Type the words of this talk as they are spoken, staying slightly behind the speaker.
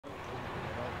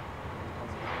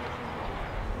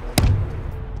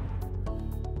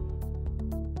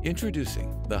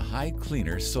Introducing the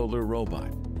hyCleaner solar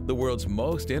robot, the world's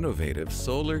most innovative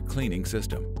solar cleaning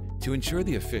system. To ensure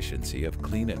the efficiency of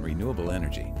clean and renewable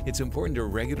energy, it's important to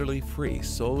regularly free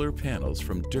solar panels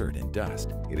from dirt and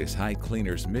dust. It is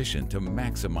hyCleaner's mission to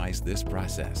maximize this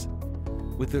process.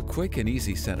 With a quick and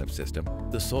easy setup system,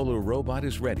 the solar robot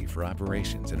is ready for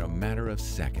operations in a matter of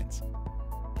seconds.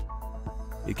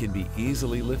 It can be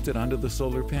easily lifted onto the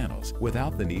solar panels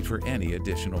without the need for any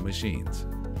additional machines.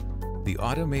 The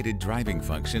automated driving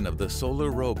function of the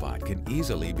solar robot can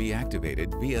easily be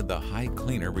activated via the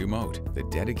hyCleaner remote. The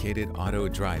dedicated auto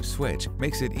drive switch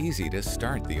makes it easy to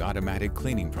start the automatic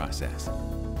cleaning process.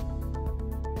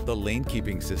 The lane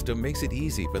keeping system makes it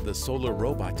easy for the solar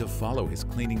robot to follow his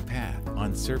cleaning path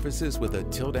on surfaces with a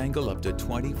tilt angle up to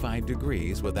 25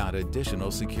 degrees without additional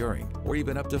securing, or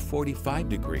even up to 45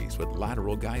 degrees with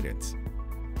lateral guidance.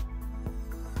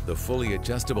 The fully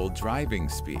adjustable driving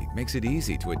speed makes it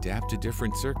easy to adapt to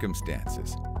different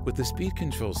circumstances. With the speed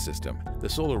control system, the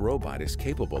solar robot is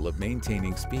capable of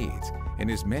maintaining speeds and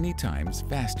is many times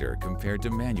faster compared to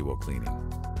manual cleaning.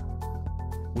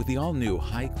 With the all-new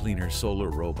hyCleaner solar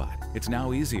robot, it's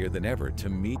now easier than ever to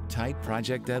meet tight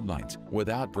project deadlines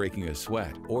without breaking a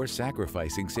sweat or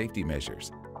sacrificing safety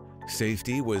measures.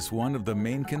 Safety was one of the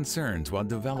main concerns while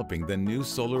developing the new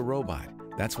solar robot.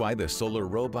 That's why the solar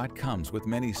robot comes with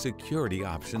many security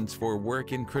options for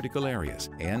work in critical areas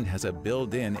and has a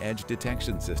built-in edge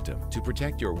detection system to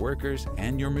protect your workers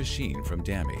and your machine from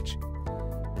damage.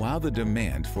 While the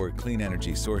demand for clean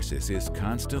energy sources is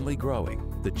constantly growing,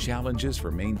 the challenges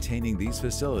for maintaining these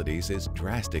facilities is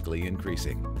drastically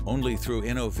increasing. Only through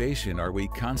innovation are we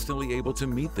constantly able to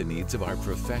meet the needs of our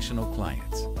professional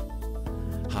clients.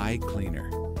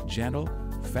 hyCleaner, gentle,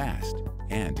 fast,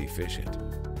 and efficient.